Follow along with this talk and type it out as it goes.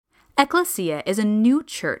Ecclesia is a new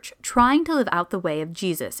church trying to live out the way of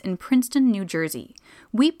Jesus in Princeton, New Jersey.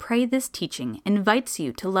 We pray this teaching invites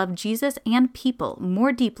you to love Jesus and people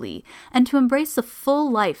more deeply and to embrace the full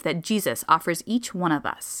life that Jesus offers each one of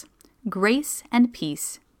us. Grace and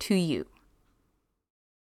peace to you.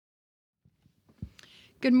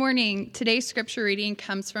 Good morning. Today's scripture reading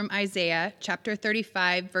comes from Isaiah chapter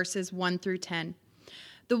 35, verses 1 through 10.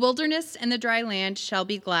 The wilderness and the dry land shall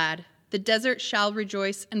be glad. The desert shall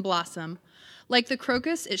rejoice and blossom. Like the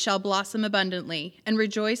crocus, it shall blossom abundantly and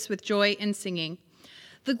rejoice with joy and singing.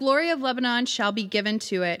 The glory of Lebanon shall be given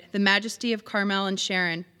to it, the majesty of Carmel and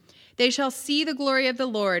Sharon. They shall see the glory of the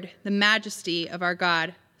Lord, the majesty of our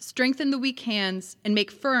God. Strengthen the weak hands and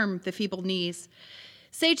make firm the feeble knees.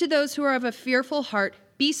 Say to those who are of a fearful heart,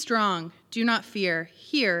 be strong, do not fear.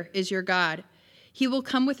 Here is your God. He will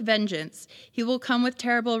come with vengeance. He will come with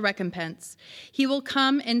terrible recompense. He will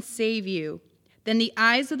come and save you. Then the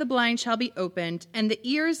eyes of the blind shall be opened, and the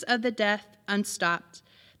ears of the deaf unstopped.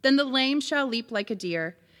 Then the lame shall leap like a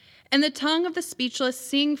deer, and the tongue of the speechless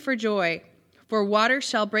sing for joy. For water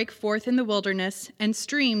shall break forth in the wilderness, and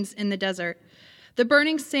streams in the desert. The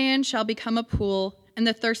burning sand shall become a pool, and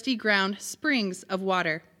the thirsty ground springs of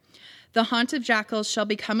water. The haunt of jackals shall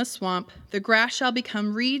become a swamp. The grass shall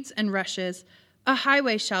become reeds and rushes. A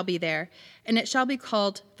highway shall be there, and it shall be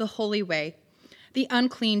called the Holy Way. The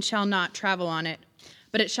unclean shall not travel on it,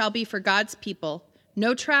 but it shall be for God's people.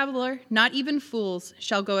 No traveler, not even fools,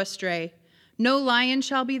 shall go astray. No lion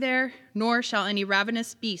shall be there, nor shall any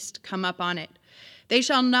ravenous beast come up on it. They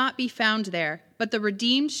shall not be found there, but the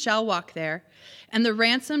redeemed shall walk there. And the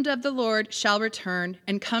ransomed of the Lord shall return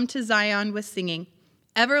and come to Zion with singing.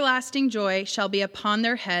 Everlasting joy shall be upon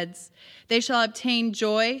their heads. They shall obtain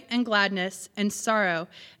joy and gladness, and sorrow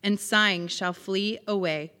and sighing shall flee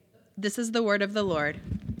away. This is the word of the Lord.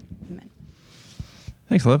 Amen.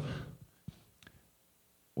 Thanks, Liv.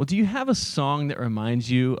 Well, do you have a song that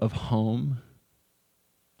reminds you of home?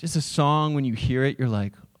 Just a song, when you hear it, you're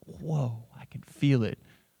like, whoa, I can feel it.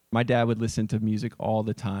 My dad would listen to music all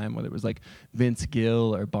the time, whether it was like Vince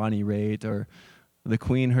Gill or Bonnie Raitt or the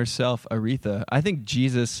Queen herself, Aretha. I think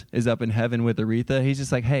Jesus is up in heaven with Aretha. He's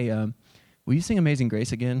just like, hey, will you sing Amazing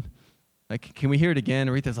Grace again? Like, can we hear it again?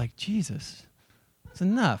 Aretha's like, Jesus, it's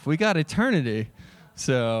enough. We got eternity.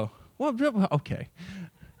 So, well, okay.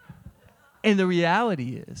 And the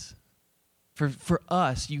reality is, for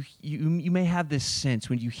us, you may have this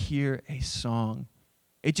sense when you hear a song.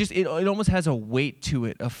 It almost has a weight to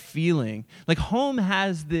it, a feeling. Like home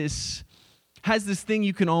has this thing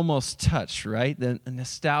you can almost touch, right? A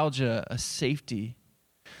nostalgia, a safety.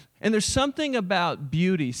 And there's something about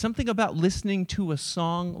beauty, something about listening to a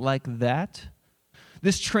song like that,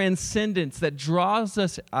 this transcendence that draws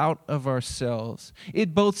us out of ourselves.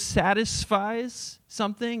 It both satisfies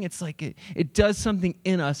something, it's like it does something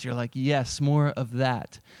in us. You're like, yes, more of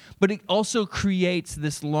that. But it also creates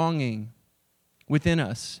this longing within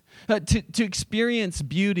us to experience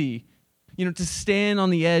beauty. To stand on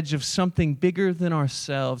the edge of something bigger than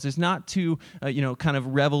ourselves is not to, kind of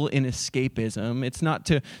revel in escapism. It's not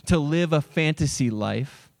to live a fantasy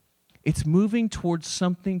life. It's moving towards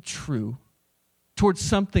something true, towards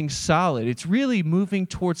something solid. It's really moving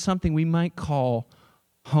towards something we might call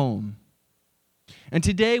home. And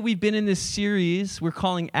today we've been in this series we're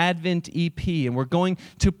calling Advent EP, and we're going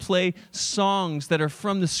to play songs that are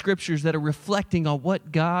from the scriptures that are reflecting on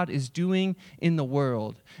what God is doing in the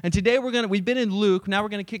world. And today we've been in Luke, now we're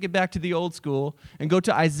going to kick it back to the old school and go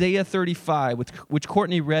to Isaiah 35, which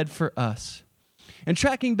Courtney read for us. And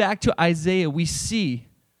tracking back to Isaiah, we see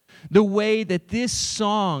the way that this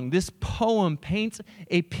song, this poem, paints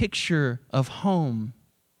a picture of home.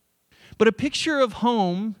 But a picture of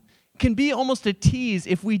home can be almost a tease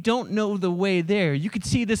if we don't know the way there. You could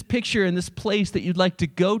see this picture in this place that you'd like to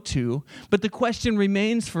go to, but the question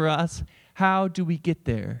remains for us, how do we get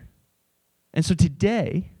there? And so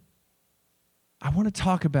today, I want to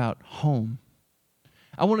talk about home.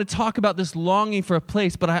 I want to talk about this longing for a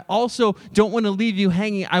place, but I also don't want to leave you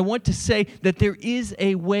hanging. I want to say that there is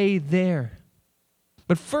a way there.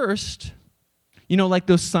 But first, like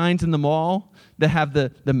those signs in the mall that have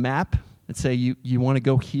the map that say you want to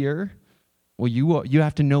go here, well, you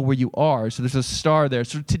have to know where you are. So there's a star there.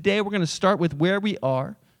 So today we're going to start with where we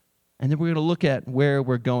are, and then we're going to look at where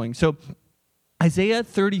we're going. So Isaiah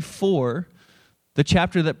 34, the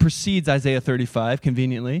chapter that precedes Isaiah 35,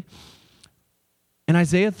 conveniently, and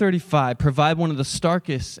Isaiah 35 provide one of the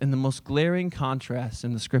starkest and the most glaring contrasts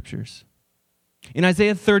in the scriptures. In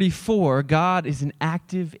Isaiah 34, God is an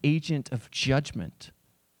active agent of judgment.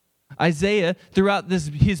 Isaiah, throughout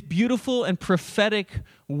his beautiful and prophetic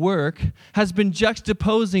work, has been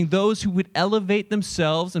juxtaposing those who would elevate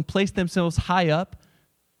themselves and place themselves high up,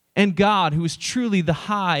 and God, who is truly the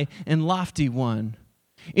high and lofty one.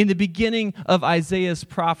 In the beginning of Isaiah's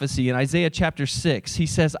prophecy, in Isaiah chapter 6, he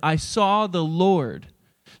says, I saw the Lord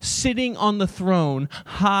sitting on the throne,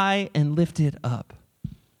 high and lifted up.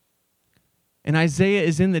 And Isaiah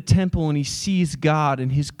is in the temple and he sees God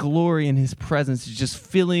and his glory and his presence is just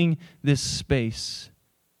filling this space.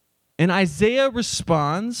 And Isaiah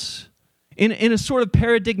responds in a sort of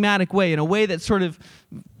paradigmatic way, in a way that sort of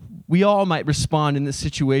we all might respond in this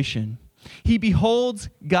situation. He beholds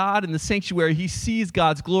God in the sanctuary. He sees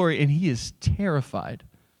God's glory and he is terrified.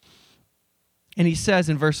 And he says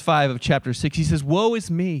in verse 5 of chapter 6, he says, woe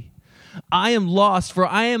is me. I am lost, for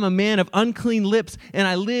I am a man of unclean lips, and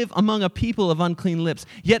I live among a people of unclean lips.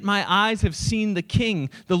 Yet my eyes have seen the King,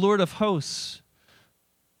 the Lord of hosts.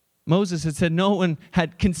 Moses had said no one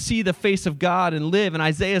can see the face of God and live, and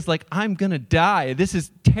Isaiah's like, I'm going to die. This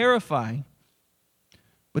is terrifying.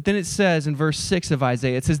 But then it says in verse 6 of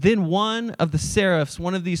Isaiah, it says, then one of the seraphs,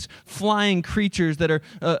 one of these flying creatures that are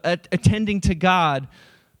attending to God,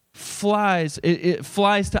 flies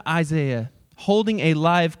to Isaiah, holding a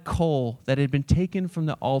live coal that had been taken from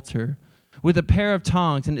the altar with a pair of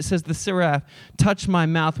tongs. And it says, the seraph touched my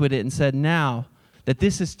mouth with it and said, now that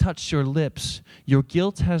this has touched your lips, your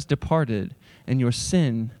guilt has departed and your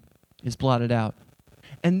sin is blotted out.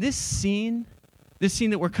 And this scene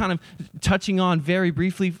that we're kind of touching on very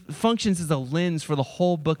briefly functions as a lens for the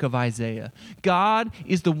whole book of Isaiah. God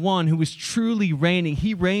is the one who is truly reigning.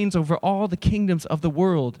 He reigns over all the kingdoms of the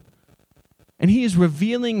world. And he is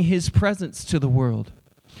revealing his presence to the world.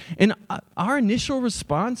 And our initial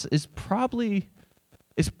response is probably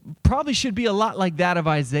should be a lot like that of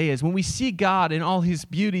Isaiah's. When we see God in all his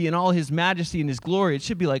beauty and all his majesty and his glory, it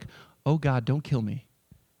should be like, oh God, don't kill me.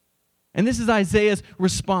 And this is Isaiah's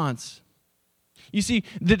response. You see,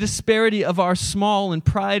 the disparity of our small and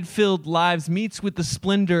pride-filled lives meets with the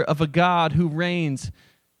splendor of a God who reigns.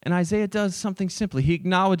 And Isaiah does something simply. He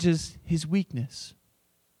acknowledges his weakness.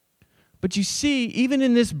 But you see, even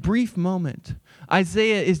in this brief moment,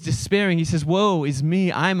 Isaiah is despairing. He says, woe is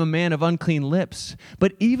me, I am a man of unclean lips.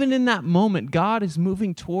 But even in that moment, God is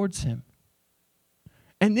moving towards him.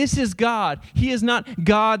 And this is God. He is not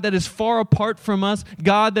God that is far apart from us,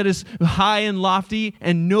 God that is high and lofty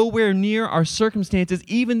and nowhere near our circumstances.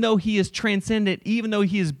 Even though he is transcendent, even though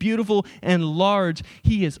he is beautiful and large,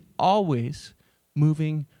 he is always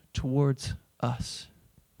moving towards us.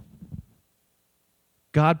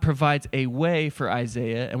 God provides a way for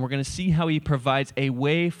Isaiah, and we're going to see how he provides a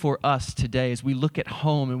way for us today as we look at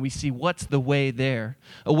home and we see what's the way there.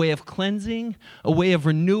 A way of cleansing, a way of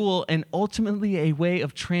renewal, and ultimately a way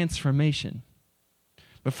of transformation.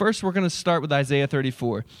 But first, we're going to start with Isaiah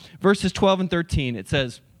 34. Verses 12 and 13, it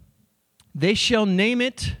says, they shall name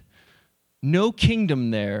it no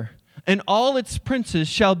kingdom there, and all its princes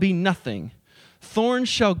shall be nothing. Thorns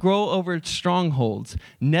shall grow over its strongholds,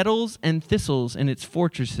 nettles and thistles in its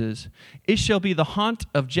fortresses. It shall be the haunt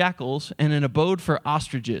of jackals and an abode for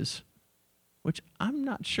ostriches. Which I'm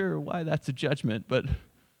not sure why that's a judgment, but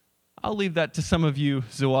I'll leave that to some of you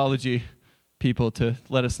zoology people to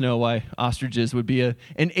let us know why ostriches would be an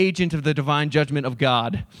agent of the divine judgment of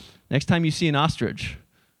God. Next time you see an ostrich,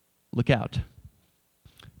 look out.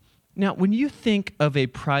 Now, when you think of a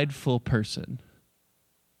prideful person,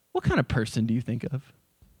 what kind of person do you think of?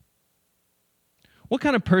 What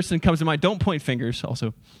kind of person comes to mind? Don't point fingers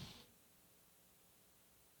also.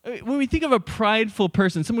 When we think of a prideful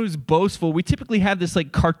person, someone who's boastful, we typically have this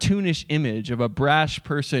like cartoonish image of a brash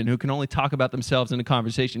person who can only talk about themselves in a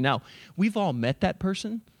conversation. Now, we've all met that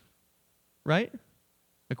person, right?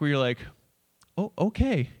 Like where you're like, oh,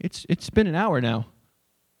 okay, it's been an hour now,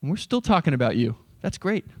 and we're still talking about you. That's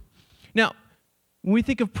great. Now, when we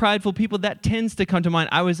think of prideful people, that tends to come to mind.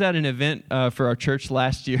 I was at an event for our church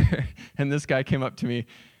last year, and this guy came up to me,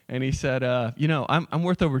 and he said, I'm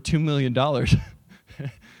worth over $2 million.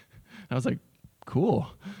 I was like, cool.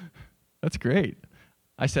 That's great.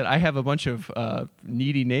 I said, I have a bunch of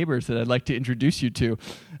needy neighbors that I'd like to introduce you to.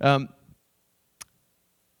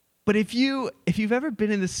 But if you've ever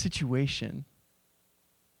been in this situation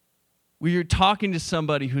where you're talking to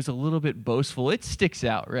somebody who's a little bit boastful, it sticks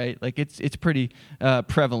out, right? Like it's pretty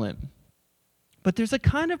prevalent. But there's a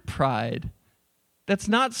kind of pride that's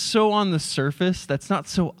not so on the surface, that's not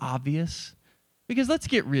so obvious. Because let's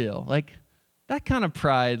get real, like that kind of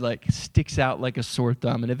pride like sticks out like a sore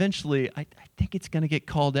thumb, and eventually I think it's going to get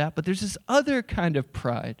called out. But there's this other kind of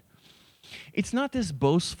pride. It's not this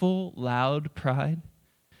boastful, loud pride.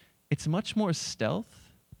 It's much more stealth.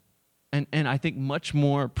 and I think much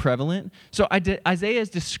more prevalent. So Isaiah is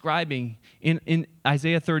describing in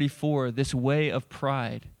Isaiah 34 this way of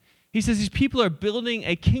pride. He says these people are building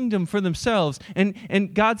a kingdom for themselves,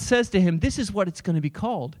 and God says to him, this is what it's going to be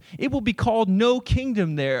called. It will be called no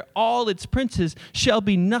kingdom there. All its princes shall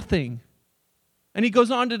be nothing. And he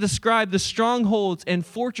goes on to describe the strongholds and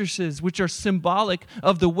fortresses, which are symbolic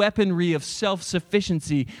of the weaponry of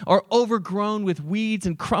self-sufficiency, are overgrown with weeds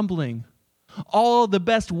and crumbling. All the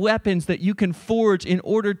best weapons that you can forge in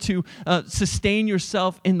order to sustain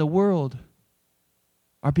yourself in the world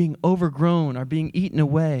are being overgrown, are being eaten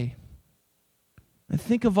away. And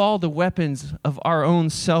think of all the weapons of our own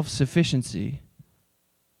self-sufficiency.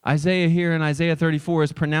 Isaiah here in Isaiah 34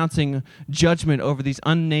 is pronouncing judgment over these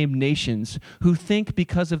unnamed nations who think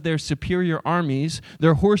because of their superior armies,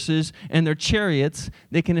 their horses, and their chariots,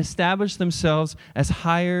 they can establish themselves as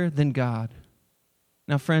higher than God.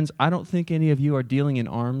 Now, friends, I don't think any of you are dealing in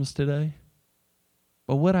arms today.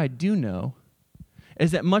 But what I do know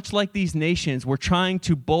is that much like these nations were trying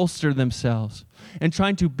to bolster themselves and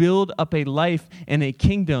trying to build up a life and a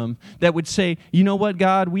kingdom that would say, you know what,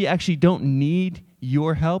 God, we actually don't need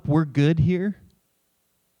your help. We're good here.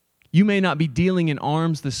 You may not be dealing in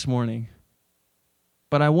arms this morning,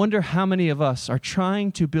 but I wonder how many of us are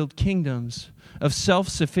trying to build kingdoms of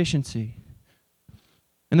self-sufficiency.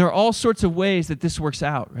 And there are all sorts of ways that this works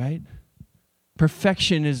out, right?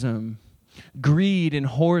 Perfectionism, greed and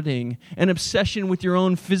hoarding, an obsession with your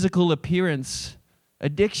own physical appearance,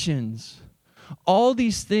 addictions. All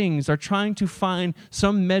these things are trying to find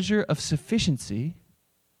some measure of sufficiency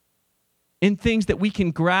in things that we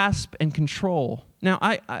can grasp and control. Now,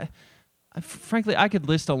 I frankly, I could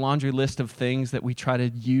list a laundry list of things that we try to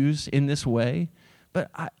use in this way, but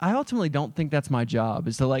I ultimately don't think that's my job,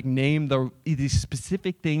 is to name the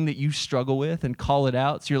specific thing that you struggle with and call it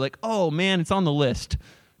out. So you're like, oh man, it's on the list.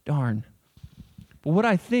 Darn. But what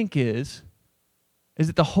I think is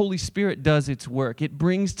that the Holy Spirit does its work. It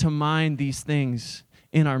brings to mind these things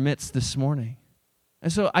in our midst this morning.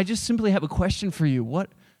 And so I just simply have a question for you. What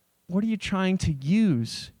are you trying to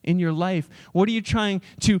use in your life? What are you trying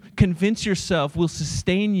to convince yourself will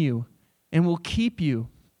sustain you and will keep you?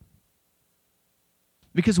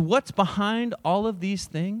 Because what's behind all of these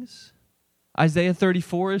things, Isaiah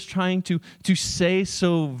 34 is trying to say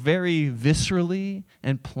so very viscerally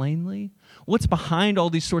and plainly. What's behind all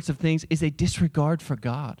these sorts of things is a disregard for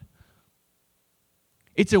God.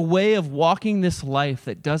 It's a way of walking this life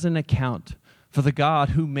that doesn't account for the God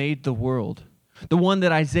who made the world, the one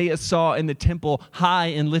that Isaiah saw in the temple high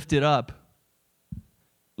and lifted up.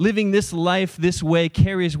 Living this life this way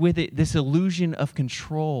carries with it this illusion of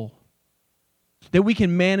control, that we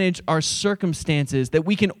can manage our circumstances, that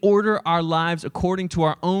we can order our lives according to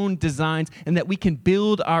our own designs, and that we can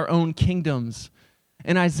build our own kingdoms.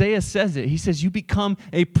 And Isaiah says it. He says, you become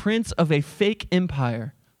a prince of a fake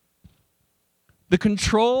empire. The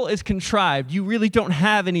control is contrived. You really don't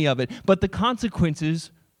have any of it, but the consequences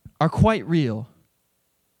are quite real.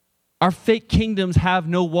 Our fake kingdoms have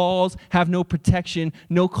no walls, have no protection,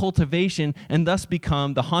 no cultivation, and thus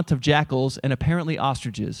become the haunt of jackals and apparently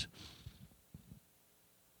ostriches.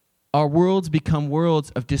 Our worlds become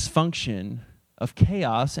worlds of dysfunction, of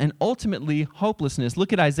chaos, and ultimately hopelessness.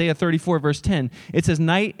 Look at Isaiah 34, verse 10. It says,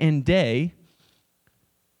 night and day,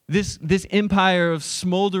 this empire of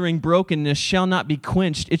smoldering brokenness shall not be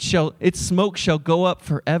quenched. Its smoke shall go up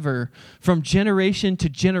forever. From generation to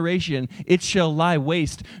generation, it shall lie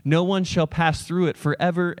waste. No one shall pass through it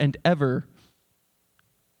forever and ever.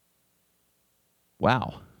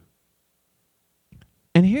 Wow.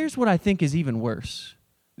 And here's what I think is even worse.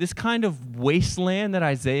 This kind of wasteland that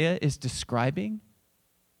Isaiah is describing,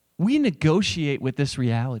 we negotiate with this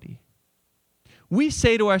reality. We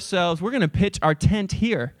say to ourselves, we're going to pitch our tent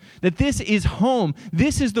here, that this is home,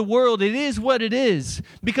 this is the world, it is what it is.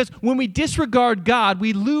 Because when we disregard God,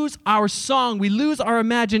 we lose our song, we lose our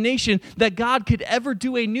imagination that God could ever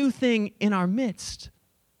do a new thing in our midst.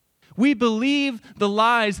 We believe the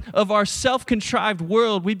lies of our self-contrived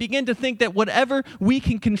world. We begin to think that whatever we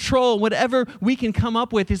can control, whatever we can come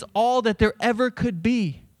up with is all that there ever could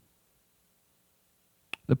be.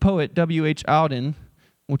 The poet W.H. Auden,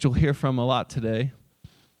 which we'll hear from a lot today,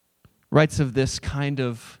 writes of this kind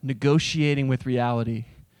of negotiating with reality.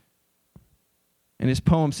 In his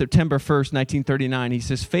poem, September 1st, 1939, he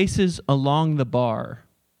says, faces along the bar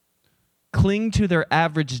cling to their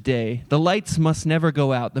average day. The lights must never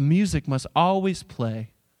go out. The music must always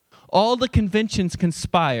play. All the conventions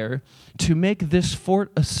conspire to make this fort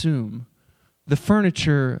assume the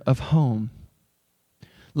furniture of home.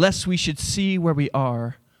 Lest we should see where we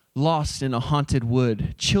are, lost in a haunted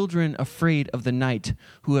wood, children afraid of the night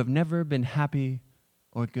who have never been happy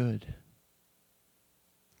or good.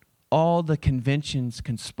 All the conventions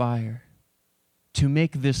conspire to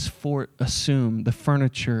make this fort assume the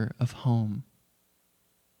furniture of home.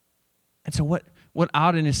 And so what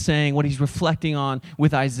Auden is saying, what he's reflecting on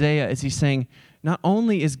with Isaiah, is he's saying, not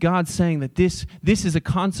only is God saying that this is a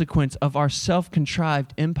consequence of our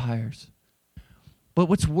self-contrived empires, but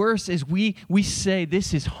what's worse is we say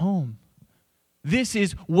this is home. This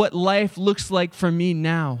is what life looks like for me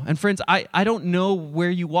now. And friends, I don't know where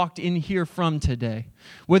you walked in here from today.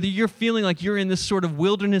 Whether you're feeling like you're in this sort of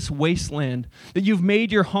wilderness wasteland, that you've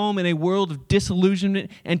made your home in a world of disillusionment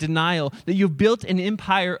and denial, that you've built an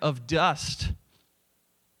empire of dust.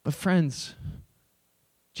 But friends,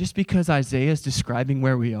 just because Isaiah is describing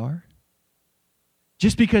where we are,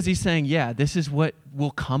 just because he's saying, yeah, this is what will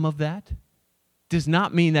come of that, does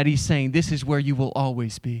not mean that he's saying this is where you will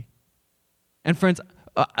always be. And friends,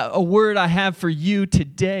 a word I have for you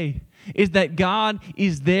today is that God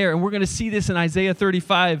is there. And we're going to see this in Isaiah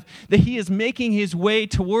 35, that he is making his way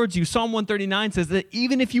towards you. Psalm 139 says that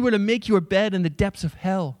even if you were to make your bed in the depths of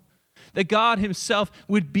hell, that God himself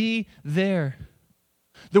would be there.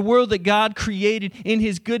 The world that God created in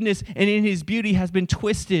his goodness and in his beauty has been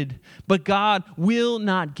twisted, but God will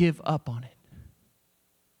not give up on it.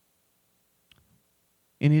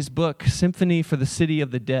 In his book, Symphony for the City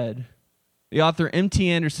of the Dead, the author M.T.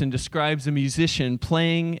 Anderson describes a musician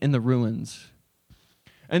playing in the ruins.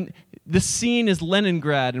 And the scene is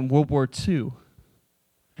Leningrad in World War II.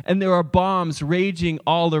 And there are bombs raging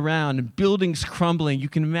all around and buildings crumbling. You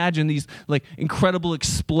can imagine these incredible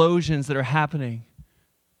explosions that are happening.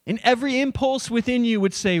 And every impulse within you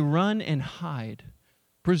would say, run and hide.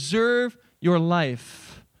 Preserve your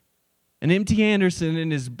life. And M.T. Anderson,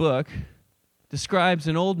 in his book, describes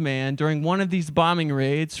an old man during one of these bombing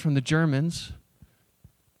raids from the Germans.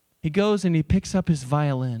 He goes and he picks up his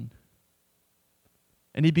violin.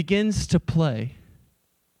 And he begins to play.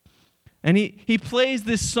 And he plays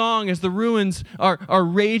this song as the ruins are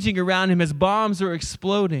raging around him, as bombs are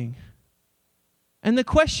exploding. And the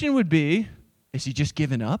question would be, is he just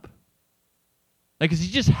given up? Has he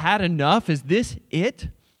just had enough? Is this it?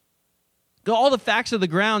 All the facts of the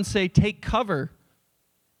ground say take cover.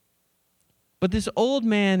 But this old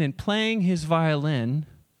man, in playing his violin,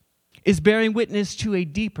 is bearing witness to a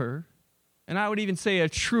deeper, and I would even say a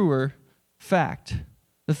truer, fact.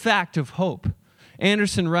 The fact of hope.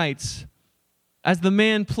 Anderson writes, as the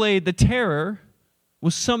man played, the terror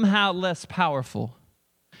was somehow less powerful.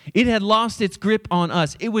 It had lost its grip on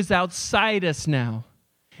us. It was outside us now.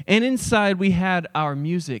 And inside we had our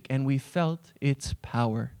music, and we felt its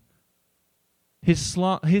power. His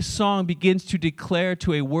song begins to declare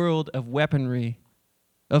to a world of weaponry,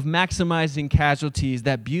 of maximizing casualties,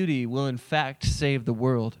 that beauty will in fact save the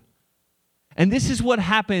world. And this is what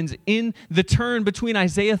happens in the turn between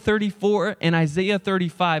Isaiah 34 and Isaiah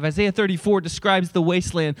 35. Isaiah 34 describes the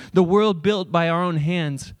wasteland, the world built by our own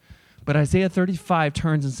hands. But Isaiah 35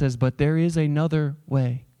 turns and says, but there is another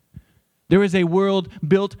way. There is a world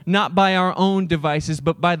built not by our own devices,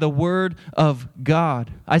 but by the word of God.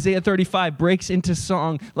 Isaiah 35 breaks into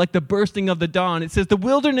song like the bursting of the dawn. It says, the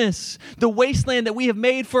wilderness, the wasteland that we have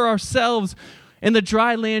made for ourselves, and the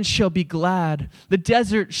dry land shall be glad. The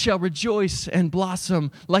desert shall rejoice and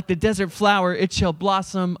blossom. Like the desert flower, it shall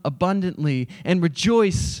blossom abundantly and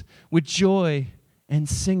rejoice with joy and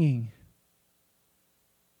singing.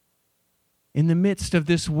 In the midst of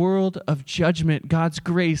this world of judgment, God's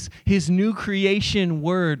grace, his new creation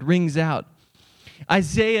word rings out.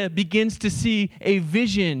 Isaiah begins to see a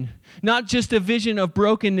vision, not just a vision of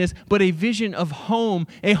brokenness, but a vision of home,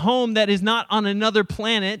 a home that is not on another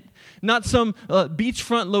planet, not some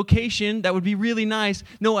beachfront location that would be really nice.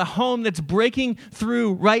 No, a home that's breaking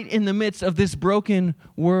through right in the midst of this broken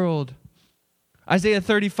world. Isaiah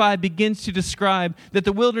 35 begins to describe that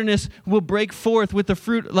the wilderness will break forth with the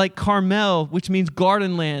fruit like Carmel, which means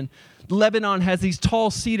garden land. Lebanon has these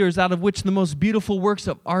tall cedars out of which the most beautiful works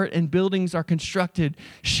of art and buildings are constructed.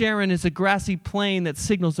 Sharon is a grassy plain that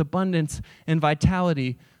signals abundance and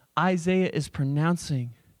vitality. Isaiah is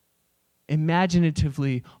pronouncing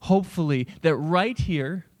imaginatively, hopefully, that right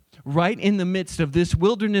here, right in the midst of this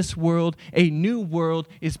wilderness world, a new world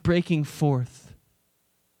is breaking forth.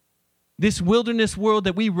 This wilderness world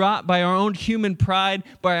that we wrought by our own human pride,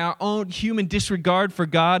 by our own human disregard for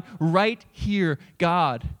God, right here,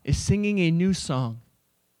 God is singing a new song.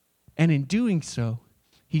 And in doing so,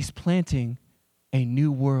 he's planting a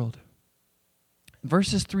new world.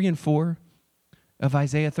 Verses 3 and 4 of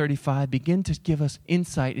Isaiah 35 begin to give us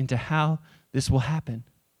insight into how this will happen.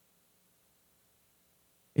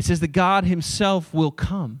 It says that God himself will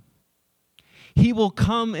come. He will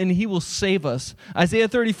come and he will save us. Isaiah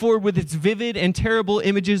 34, with its vivid and terrible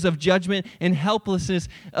images of judgment and helplessness,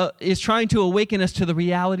 is trying to awaken us to the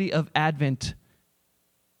reality of Advent.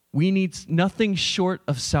 We need nothing short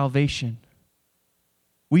of salvation.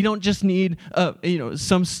 We don't just need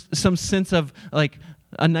some sense of like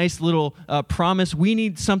a nice little promise. We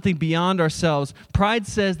need something beyond ourselves. Pride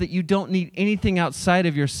says that you don't need anything outside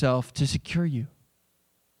of yourself to secure you,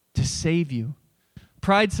 to save you.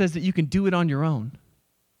 Pride says that you can do it on your own.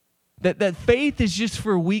 That faith is just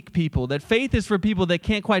for weak people. That faith is for people that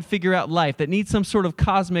can't quite figure out life, that need some sort of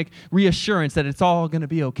cosmic reassurance that it's all going to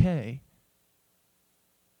be okay.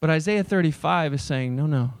 But Isaiah 35 is saying,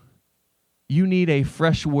 no. You need a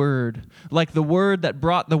fresh word, like the word that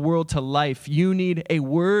brought the world to life. You need a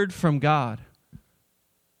word from God.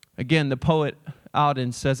 Again, the poet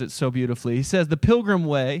Auden says it so beautifully. He says, the pilgrim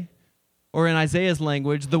way, or in Isaiah's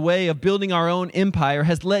language, the way of building our own empire,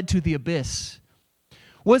 has led to the abyss.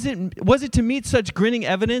 Was it to meet such grinning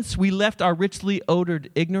evidence we left our richly odored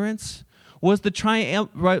ignorance? Was the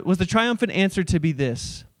triumphant answer to be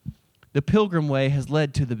this? The pilgrim way has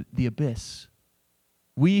led to the abyss.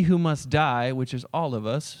 We who must die, which is all of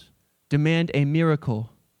us, demand a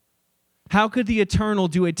miracle. How could the eternal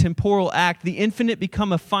do a temporal act, the infinite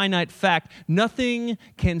become a finite fact? Nothing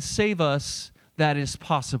can save us that is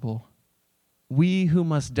possible. We who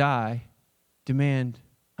must die demand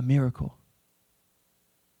a miracle.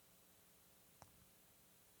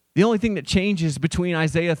 The only thing that changes between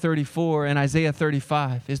Isaiah 34 and Isaiah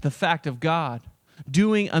 35 is the fact of God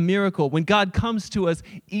doing a miracle. When God comes to us,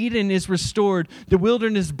 Eden is restored, the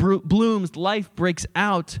wilderness blooms, life breaks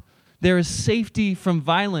out. There is safety from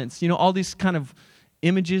violence. You know, all these kind of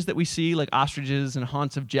images that we see, like ostriches and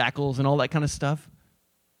haunts of jackals and all that kind of stuff.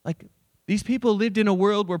 Like, these people lived in a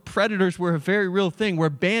world where predators were a very real thing,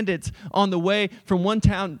 where bandits on the way from one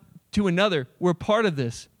town to another were part of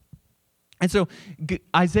this. And so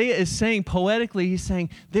Isaiah is saying, poetically, he's saying,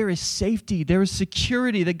 there is safety, there is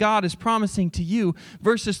security that God is promising to you.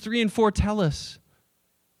 Verses 3 and 4 tell us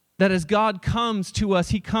that as God comes to us,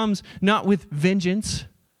 he comes not with vengeance,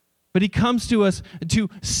 but he comes to us to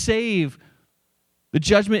save. The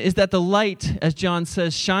judgment is that the light, as John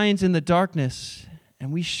says, shines in the darkness.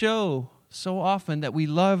 And we show so often that we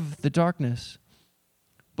love the darkness.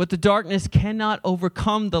 But the darkness cannot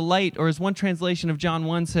overcome the light, or as one translation of John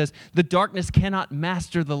 1 says, the darkness cannot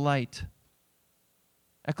master the light.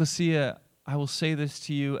 Ecclesia, I will say this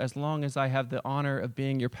to you as long as I have the honor of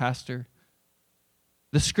being your pastor.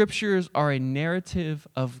 The scriptures are a narrative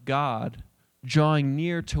of God drawing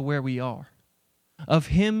near to where we are, of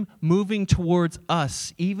him moving towards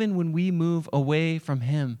us, even when we move away from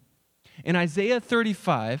him. In Isaiah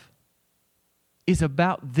 35, is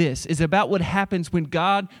about this, is about what happens when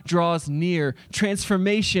God draws near.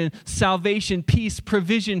 Transformation, salvation, peace,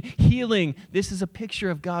 provision, healing. This is a picture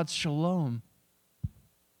of God's shalom.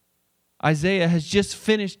 Isaiah has just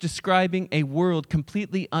finished describing a world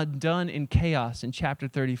completely undone in chaos in chapter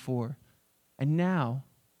 34. And now,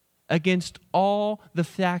 against all the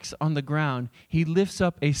facts on the ground, he lifts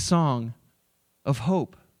up a song of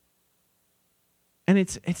hope. And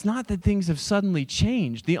it's not that things have suddenly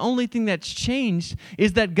changed. The only thing that's changed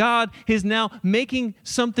is that God is now making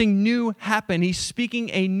something new happen. He's speaking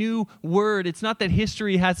a new word. It's not that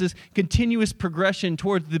history has this continuous progression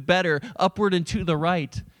towards the better, upward and to the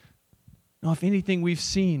right. No, if anything, we've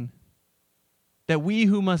seen that we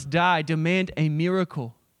who must die demand a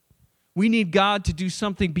miracle. We need God to do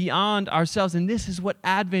something beyond ourselves, and this is what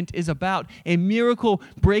Advent is about, a miracle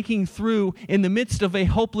breaking through in the midst of a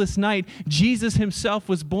hopeless night. Jesus himself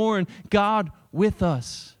was born, God with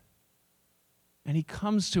us, and he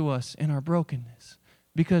comes to us in our brokenness,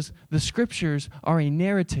 because the scriptures are a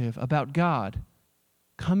narrative about God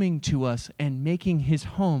coming to us and making his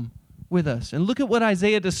home with us. And look at what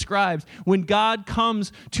Isaiah describes when God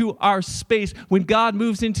comes to our space, when God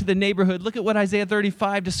moves into the neighborhood. Look at what Isaiah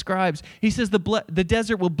 35 describes. He says the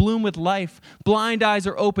desert will bloom with life. Blind eyes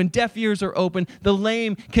are open, deaf ears are open. The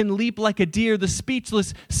lame can leap like a deer. The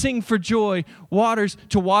speechless sing for joy. Waters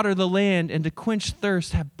to water the land and to quench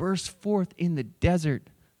thirst have burst forth in the desert.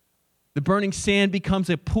 The burning sand becomes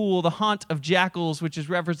a pool. The haunt of jackals, which is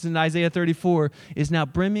referenced in Isaiah 34, is now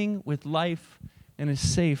brimming with life and is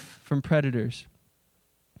safe from predators.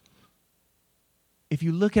 If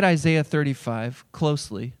you look at Isaiah 35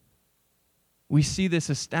 closely, we see this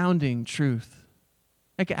astounding truth.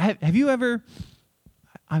 Like, have you ever,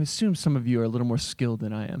 I assume some of you are a little more skilled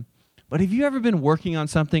than I am, but have you ever been working on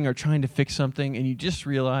something or trying to fix something and you just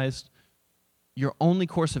realized your only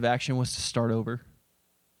course of action was to start over?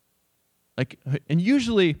 And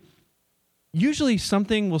usually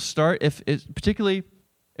something will start, particularly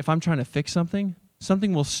if I'm trying to fix something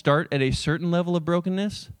will start at a certain level of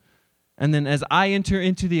brokenness. And then as I enter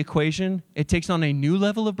into the equation, it takes on a new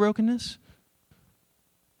level of brokenness.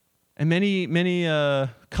 And many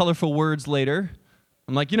colorful words later,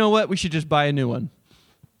 I'm like, you know what? We should just buy a new one.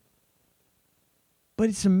 But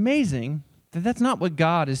it's amazing that that's not what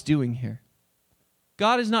God is doing here.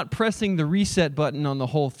 God is not pressing the reset button on the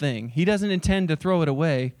whole thing. He doesn't intend to throw it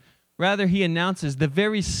away. Rather, he announces the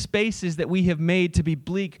very spaces that we have made to be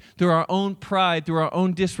bleak through our own pride, through our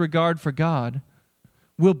own disregard for God,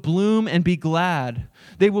 will bloom and be glad.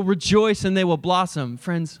 They will rejoice and they will blossom.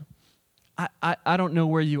 Friends, I don't know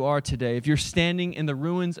where you are today. If you're standing in the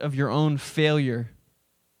ruins of your own failure,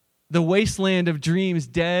 the wasteland of dreams,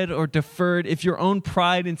 dead or deferred, if your own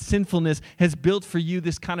pride and sinfulness has built for you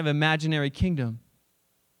this kind of imaginary kingdom,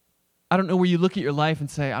 I don't know where you look at your life and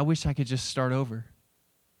say, I wish I could just start over.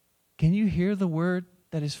 Can you hear the word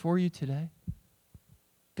that is for you today?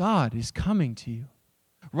 God is coming to you.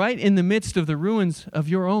 Right in the midst of the ruins of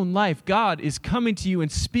your own life, God is coming to you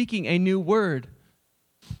and speaking a new word.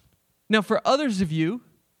 Now, for others of you,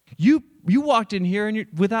 you walked in here and you're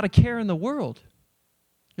without a care in the world.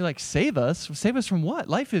 You're like, save us? Save us from what?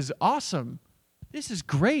 Life is awesome. This is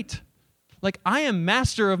great. Like, I am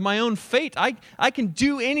master of my own fate. I can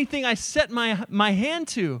do anything I set my hand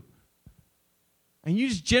to. And you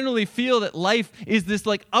just generally feel that life is this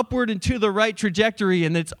like upward and to the right trajectory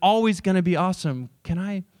and that it's always going to be awesome. Can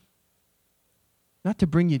I, not to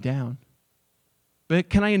bring you down, but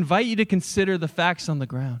can I invite you to consider the facts on the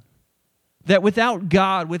ground? That without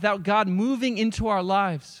God moving into our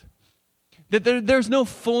lives, that there's no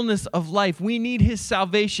fullness of life. We need his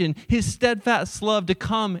salvation, his steadfast love to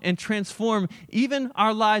come and transform even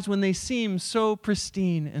our lives when they seem so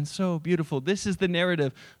pristine and so beautiful. This is the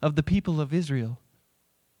narrative of the people of Israel.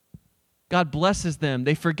 God blesses them.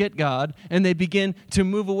 They forget God, and they begin to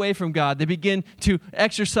move away from God. They begin to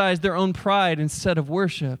exercise their own pride instead of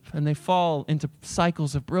worship, and they fall into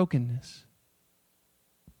cycles of brokenness.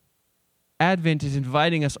 Advent is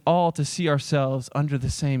inviting us all to see ourselves under the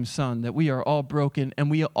same sun, that we are all broken and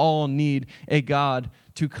we all need a God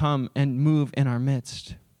to come and move in our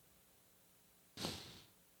midst.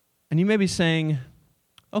 And you may be saying,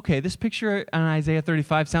 okay, this picture on Isaiah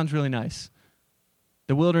 35 sounds really nice.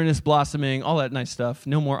 The wilderness blossoming, all that nice stuff.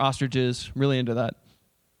 No more ostriches, really into that.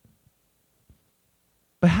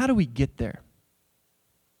 But how do we get there?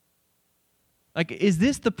 Like, is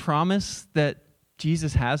this the promise that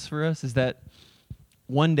Jesus has for us, is that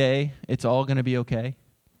one day it's all going to be okay?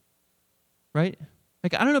 Right?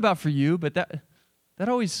 Like, I don't know about for you, but that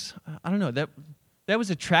always, I don't know, that was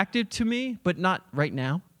attractive to me, but not right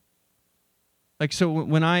now. Like, so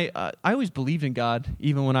when I always believed in God,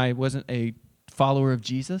 even when I wasn't a follower of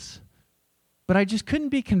Jesus, but I just couldn't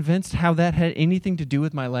be convinced how that had anything to do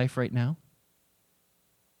with my life right now.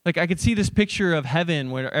 Like, I could see this picture of heaven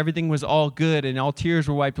where everything was all good and all tears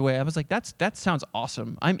were wiped away. I was like, that sounds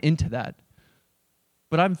awesome. I'm into that.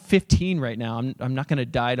 But I'm 15 right now. I'm not going to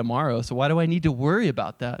die tomorrow, so why do I need to worry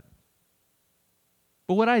about that?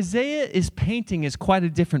 But what Isaiah is painting is quite a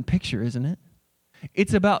different picture, isn't it?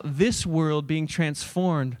 It's about this world being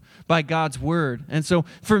transformed by God's word. And so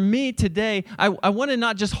for me today, I want to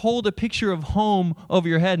not just hold a picture of home over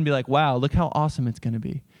your head and be like, wow, look how awesome it's going to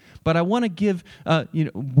be. But I want to give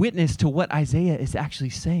witness to what Isaiah is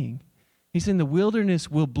actually saying. He's saying the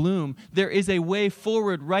wilderness will bloom. There is a way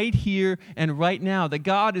forward right here and right now, that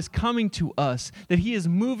God is coming to us, that he is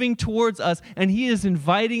moving towards us, and he is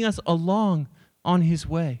inviting us along on his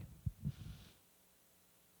way.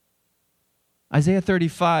 Isaiah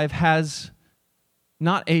 35 has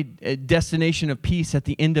not a destination of peace at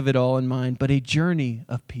the end of it all in mind, but a journey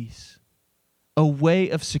of peace. A way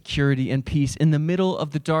of security and peace in the middle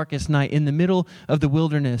of the darkest night, in the middle of the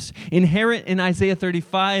wilderness. Inherent in Isaiah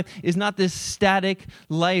 35 is not this static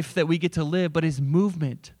life that we get to live, but is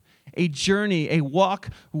movement, a journey, a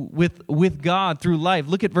walk with God through life.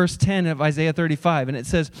 Look at verse 10 of Isaiah 35, and it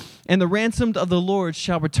says, "And the ransomed of the Lord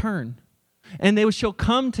shall return, and they shall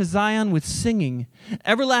come to Zion with singing.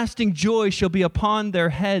 Everlasting joy shall be upon their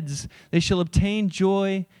heads. They shall obtain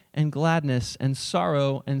joy and gladness, and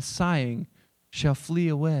sorrow and sighing shall flee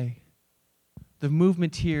away." The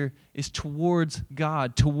movement here is towards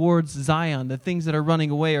God, towards Zion. The things that are running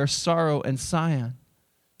away are sorrow and Zion.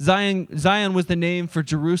 Zion was the name for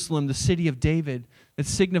Jerusalem, the city of David, that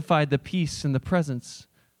signified the peace and the presence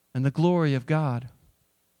and the glory of God.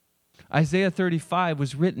 Isaiah 35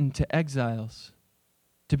 was written to exiles,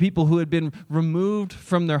 to people who had been removed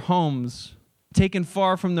from their homes taken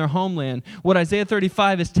far from their homeland. What Isaiah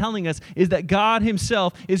 35 is telling us is that God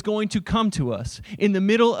himself is going to come to us in the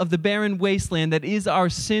middle of the barren wasteland that is our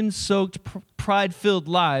sin-soaked, pride-filled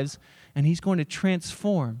lives, and he's going to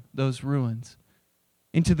transform those ruins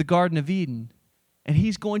into the Garden of Eden. And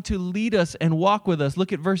he's going to lead us and walk with us.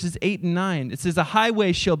 Look at verses 8 and 9. It says, a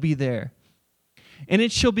highway shall be there, and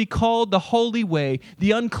it shall be called the holy way.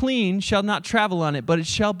 The unclean shall not travel on it, but it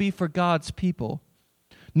shall be for God's people.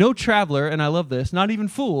 No traveler, and I love this, not even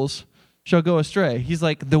fools, shall go astray. He's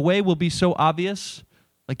like, the way will be so obvious,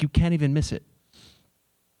 like you can't even miss it.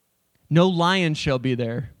 No lion shall be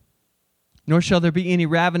there, nor shall there be any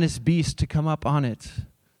ravenous beast to come up on it.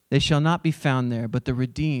 They shall not be found there, but the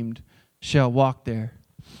redeemed shall walk there.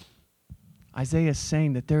 Isaiah is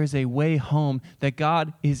saying that there is a way home, that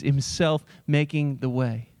God is himself making the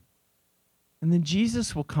way. And then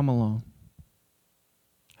Jesus will come along.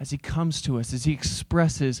 As he comes to us, as he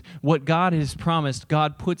expresses what God has promised,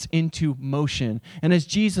 God puts into motion. And as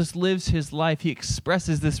Jesus lives his life, he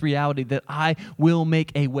expresses this reality that I will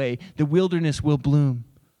make a way. The wilderness will bloom.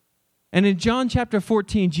 And in John chapter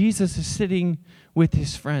 14, Jesus is sitting with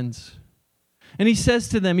his friends. And he says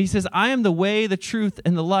to them, he says, I am the way, the truth,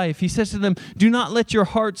 and the life. He says to them, do not let your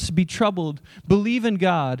hearts be troubled. Believe in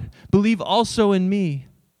God. Believe also in me.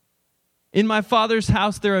 In my Father's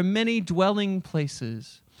house there are many dwelling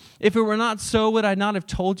places. If it were not so, would I not have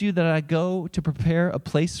told you that I go to prepare a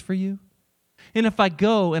place for you? And if I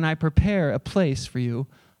go and I prepare a place for you,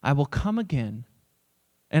 I will come again,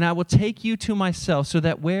 and I will take you to myself, so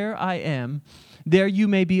that where I am, there you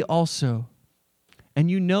may be also. And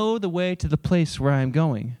you know the way to the place where I am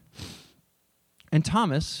going. And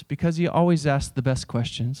Thomas, because he always asks the best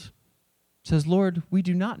questions, says, Lord, we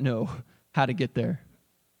do not know how to get there.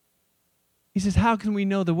 He says, how can we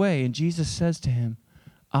know the way? And Jesus says to him,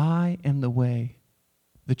 I am the way,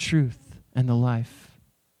 the truth, and the life.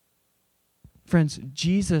 Friends,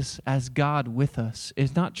 Jesus as God with us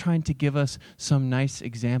is not trying to give us some nice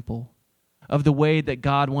example of the way that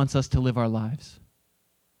God wants us to live our lives.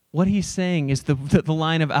 What he's saying is the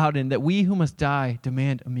line of Auden, that we who must die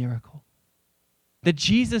demand a miracle. That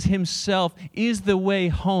Jesus himself is the way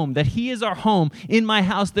home, that he is our home. In my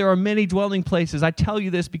house there are many dwelling places. I tell you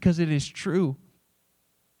this because it is true.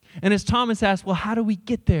 And as Thomas asked, well, how do we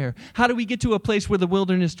get there? How do we get to a place where the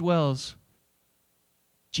wilderness dwells?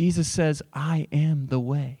 Jesus says, I am the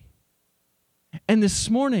way. And this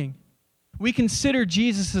morning, we consider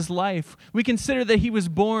Jesus' life. We consider that he was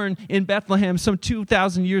born in Bethlehem some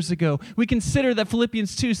 2,000 years ago. We consider that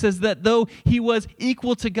Philippians 2 says that though he was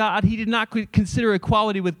equal to God, he did not consider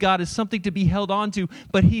equality with God as something to be held on to,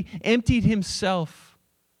 but he emptied himself.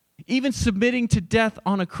 Even submitting to death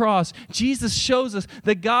on a cross, Jesus shows us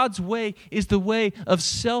that God's way is the way of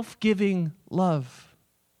self-giving love.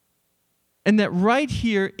 And that right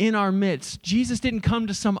here in our midst, Jesus didn't come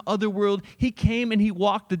to some other world. He came and he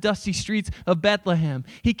walked the dusty streets of Bethlehem.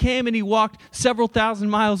 He came and he walked several thousand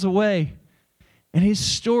miles away. And his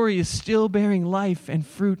story is still bearing life and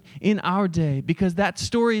fruit in our day, because that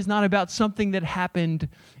story is not about something that happened.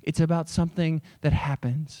 It's about something that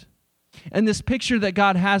happens. And this picture that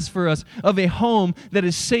God has for us of a home that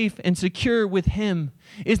is safe and secure with him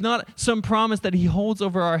is not some promise that he holds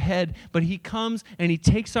over our head, but he comes and he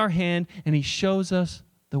takes our hand and he shows us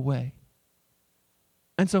the way.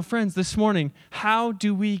 And so, friends, this morning, how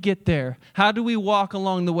do we get there? How do we walk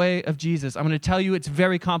along the way of Jesus? I'm going to tell you it's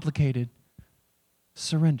very complicated.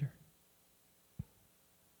 Surrender.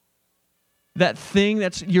 That thing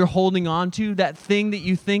that you're holding on to, that thing that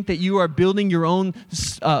you think that you are building your own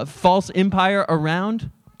false empire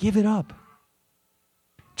around, give it up.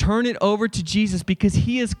 Turn it over to Jesus, because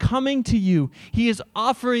he is coming to you. He is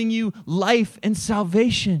offering you life and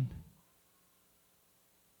salvation.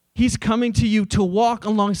 He's coming to you to walk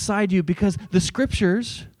alongside you, because the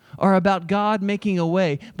scriptures are about God making a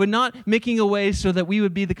way, but not making a way so that we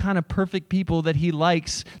would be the kind of perfect people that he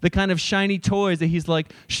likes, the kind of shiny toys that he's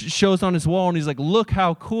like shows on his wall and he's like, look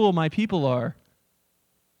how cool my people are.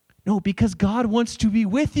 No, because God wants to be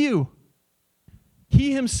with you.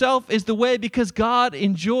 He himself is the way, because God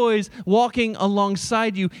enjoys walking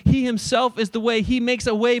alongside you. He himself is the way. He makes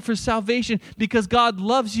a way for salvation because God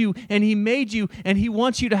loves you and he made you and he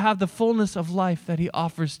wants you to have the fullness of life that he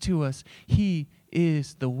offers to us. He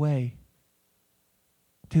is the way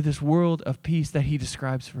to this world of peace that he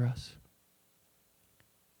describes for us.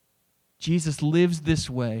 Jesus lives this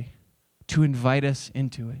way to invite us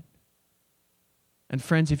into it. And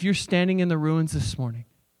friends, if you're standing in the ruins this morning,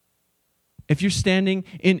 if you're standing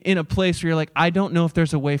in a place where you're like, I don't know if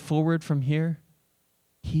there's a way forward from here,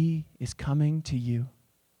 he is coming to you.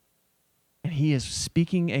 And he is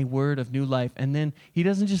speaking a word of new life. And then he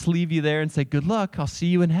doesn't just leave you there and say, good luck, I'll see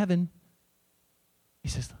you in heaven. He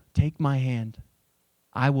says, take my hand.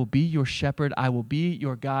 I will be your shepherd. I will be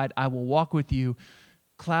your guide. I will walk with you,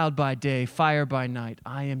 cloud by day, fire by night.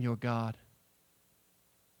 I am your God.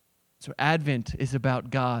 So Advent is about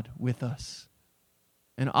God with us.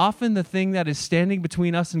 And often the thing that is standing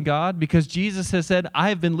between us and God, because Jesus has said, I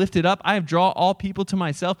have been lifted up, I have drawn all people to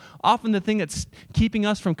myself, often the thing that's keeping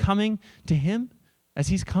us from coming to him as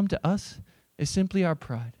he's come to us is simply our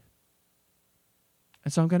pride.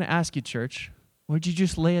 And so I'm going to ask you, church, would you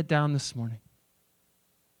just lay it down this morning?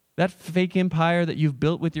 That fake empire that you've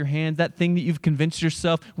built with your hands, that thing that you've convinced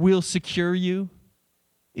yourself will secure you,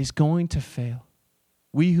 is going to fail.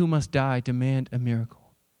 We who must die demand a miracle.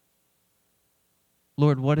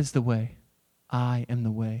 Lord, what is the way? I am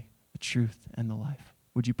the way, the truth, and the life.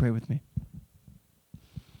 Would you pray with me?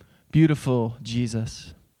 Beautiful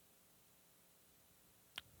Jesus.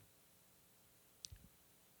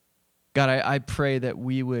 God, I pray that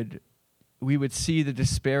we would see the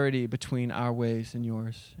disparity between our ways and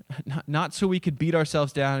yours. Not so we could beat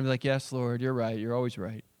ourselves down and be like, yes, Lord, you're right. You're always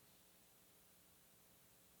right.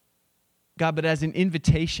 God, but as an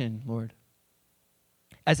invitation, Lord,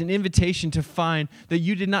 as an invitation to find that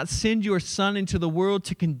you did not send your Son into the world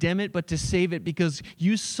to condemn it, but to save it, because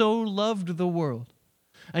you so loved the world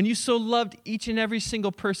and you so loved each and every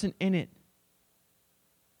single person in it.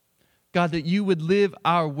 God, that you would live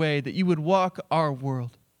our way, that you would walk our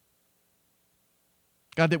world.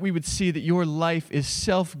 God, that we would see that your life is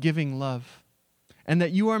self-giving love and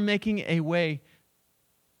that you are making a way,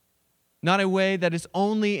 not a way that is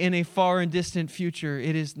only in a far and distant future.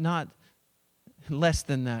 It is not less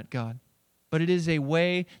than that, God. But it is a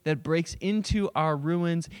way that breaks into our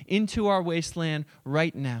ruins, into our wasteland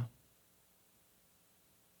right now.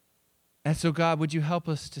 And so, God, would you help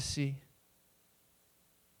us to see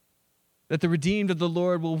that the redeemed of the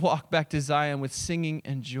Lord will walk back to Zion with singing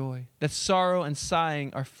and joy, that sorrow and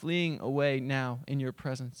sighing are fleeing away now in your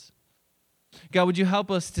presence. God, would you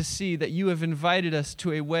help us to see that you have invited us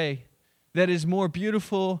to a way that is more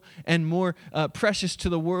beautiful and more precious to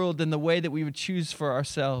the world than the way that we would choose for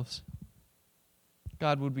ourselves.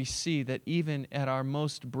 God, would we see that even at our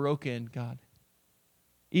most broken, God,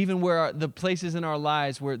 even where the places in our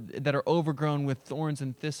lives that are overgrown with thorns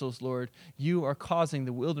and thistles, Lord, you are causing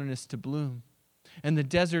the wilderness to bloom. And the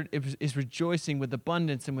desert is rejoicing with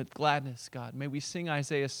abundance and with gladness, God. May we sing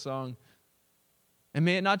Isaiah's song. And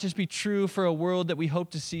may it not just be true for a world that we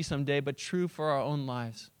hope to see someday, but true for our own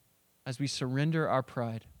lives. As we surrender our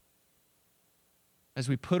pride, as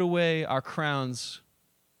we put away our crowns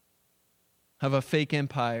of a fake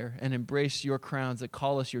empire and embrace your crowns that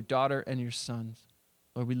call us your daughter and your sons.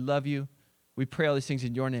 Lord, we love you. We pray all these things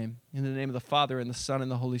in your name, in the name of the Father and the Son and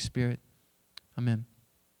the Holy Spirit. Amen.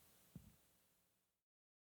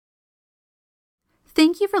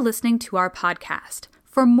 Thank you for listening to our podcast.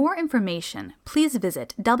 For more information, please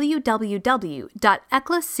visit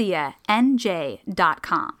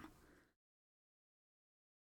www.ecclesianj.com.